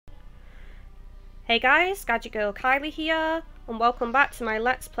Hey guys, GadgetGirlKylie here, and welcome back to my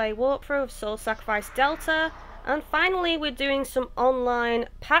Let's Play walkthrough of Soul Sacrifice Delta. And finally we're doing some online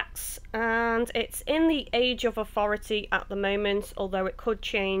packs, and it's in the Age of Authority at the moment, although it could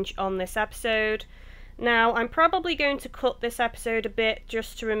change on this episode. Now, I'm probably going to cut this episode a bit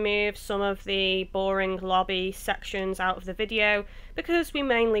just to remove some of the boring lobby sections out of the video, because we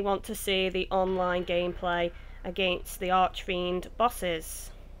mainly want to see the online gameplay against the Archfiend bosses.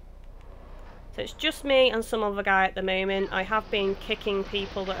 So it's just me and some other guy at the moment. I have been kicking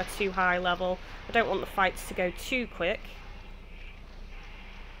people that are too high level. I don't want the fights to go too quick.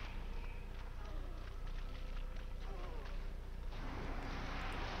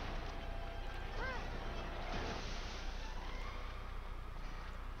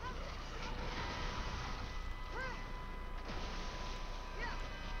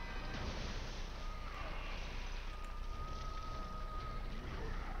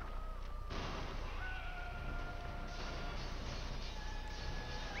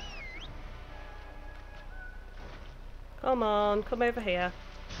 Come on, come over here.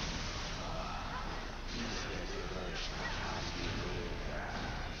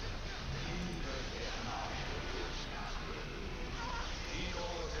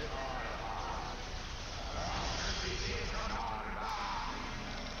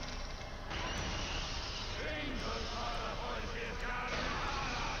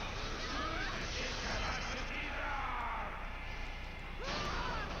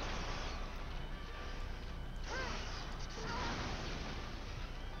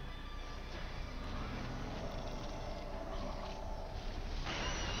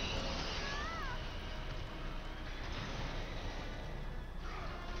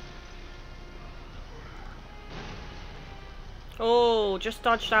 Oh, just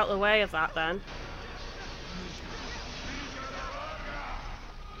dodged out the way of that then.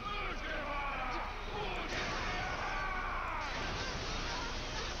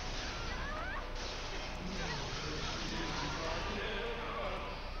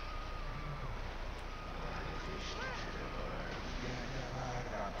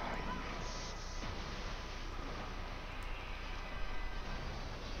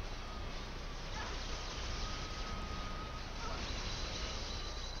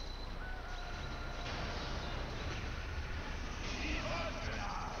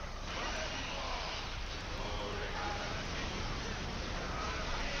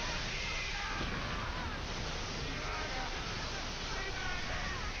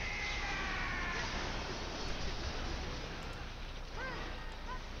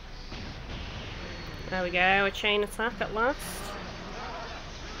 There we go, a chain attack at last.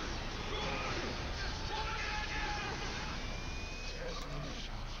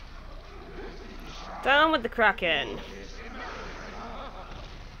 Down with the Kraken.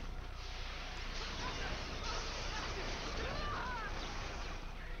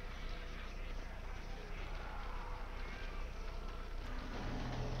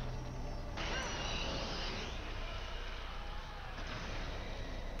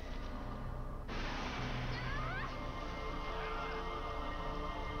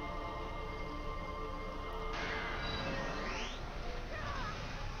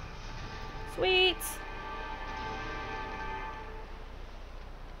 Sweet!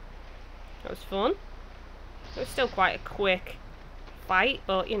 That was fun. It was still quite a quick fight,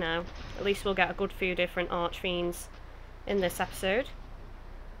 but you know, at least we'll get a good few different Archfiends in this episode.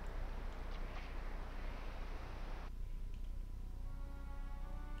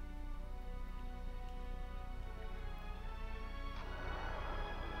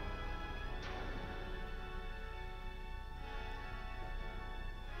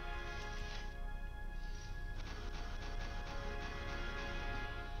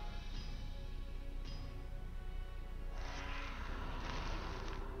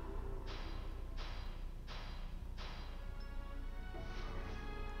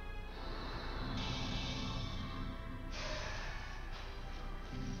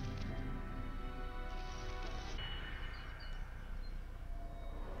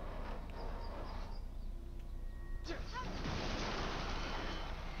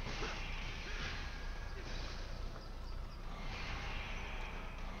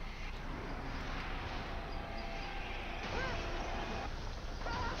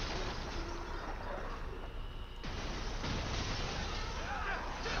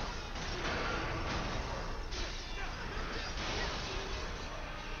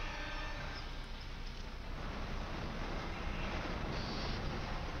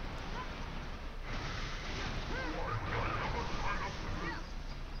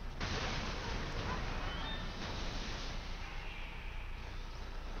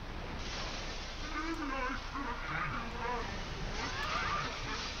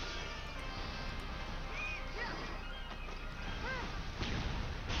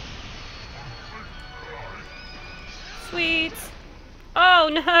 seaweeds! Oh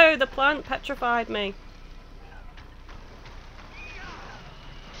no, the plant petrified me.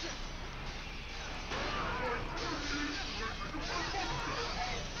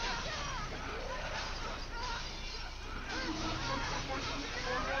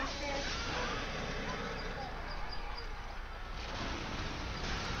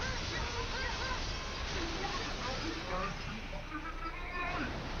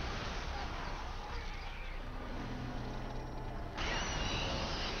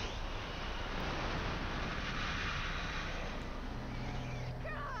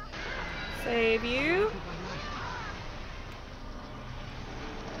 Save you.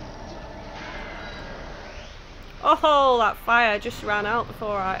 Oh, that fire just ran out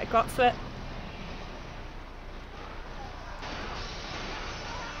before I got to it.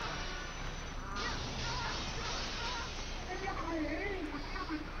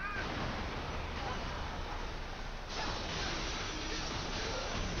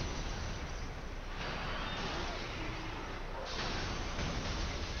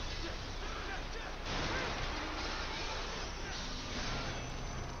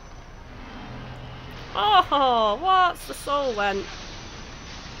 Oh, what's the soul went?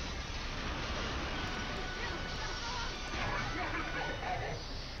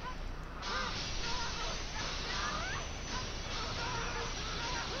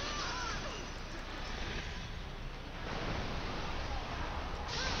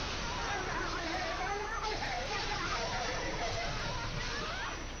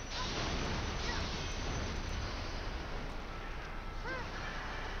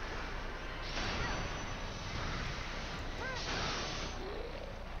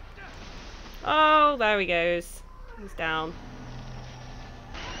 Oh, there he goes. He's down.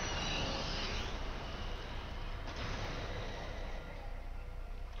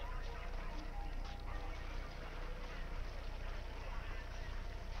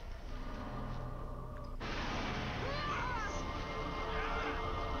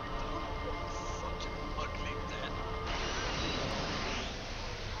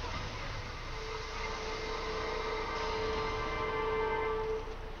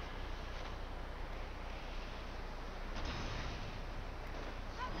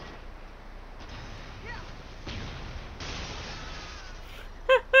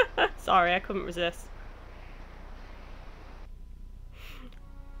 Sorry, I couldn't resist.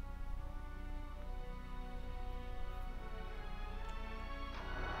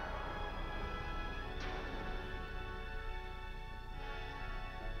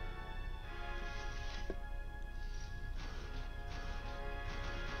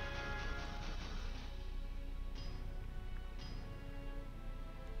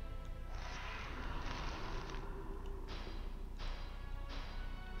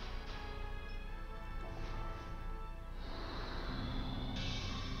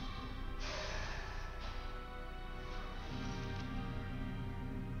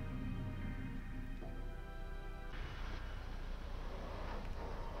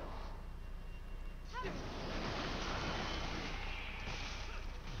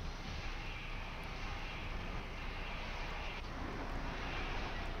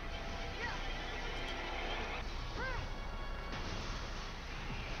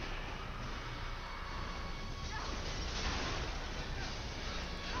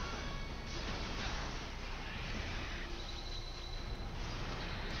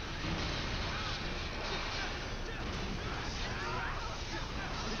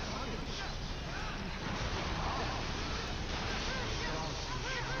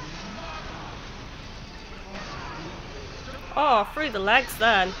 Oh, through the legs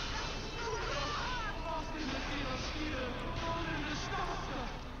then.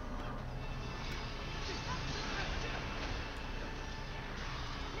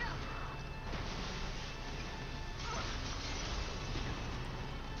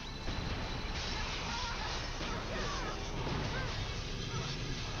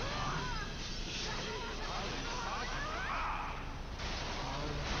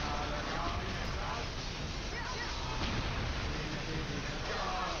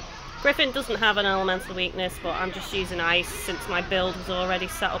 Griffin doesn't have an elemental weakness, but I'm just using ice since my build was already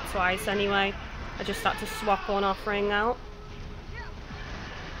set up to ice anyway. I just had to swap one offering out.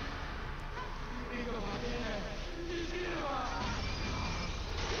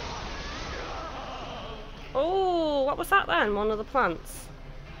 Oh, what was that then? One of the plants.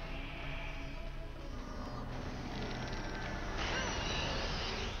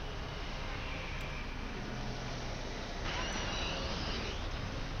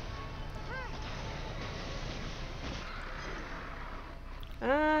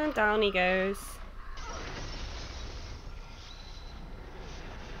 And down he goes.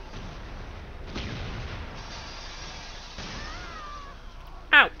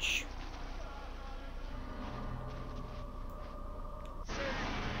 much.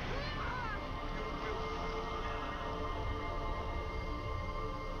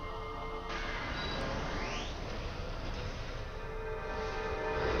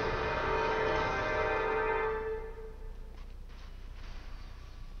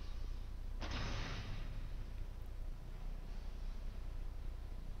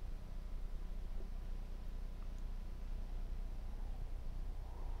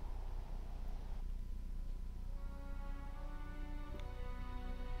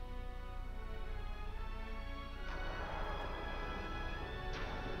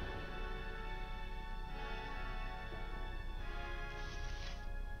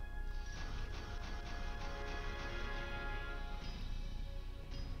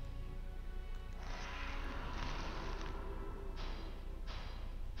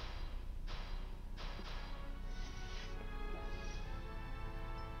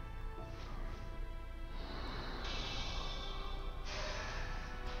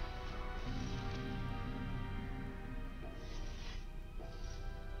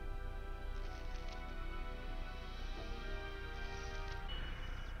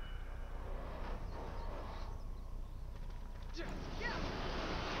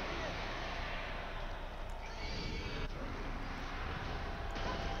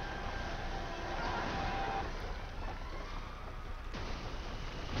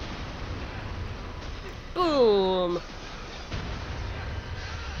 Boom!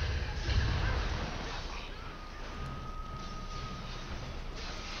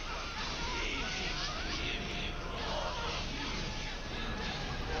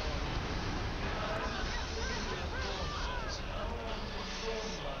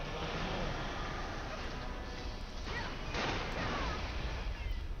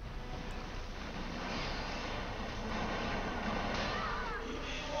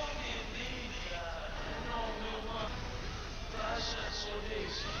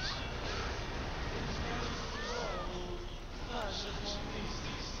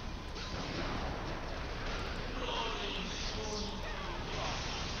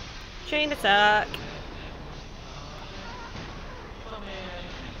 Chain attack.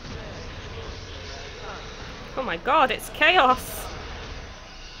 Oh my god, it's chaos!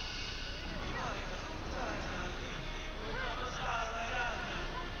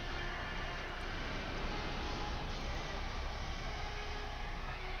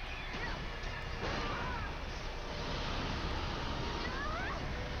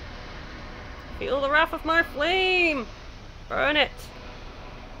 Feel the wrath of my flame! Burn it!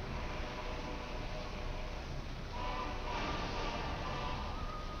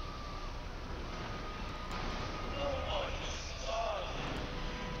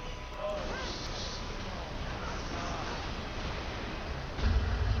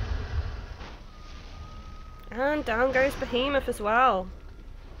 And down goes Behemoth as well.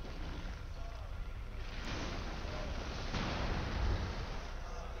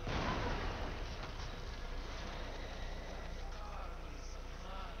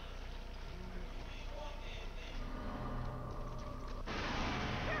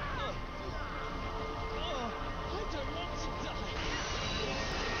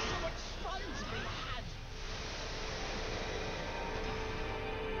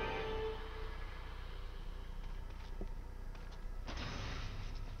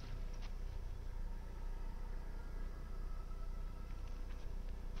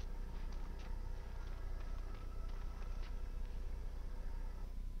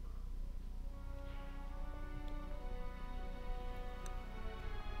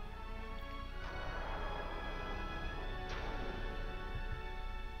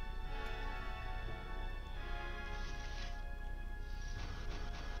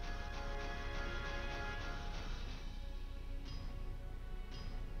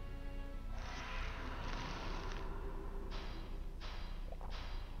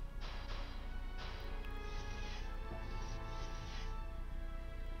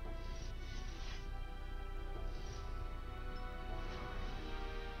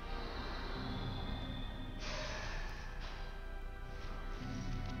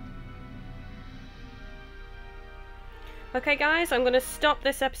 Okay guys, I'm going to stop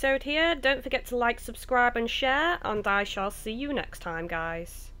this episode here. Don't forget to like, subscribe and share, and I shall see you next time,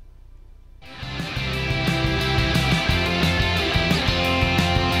 guys.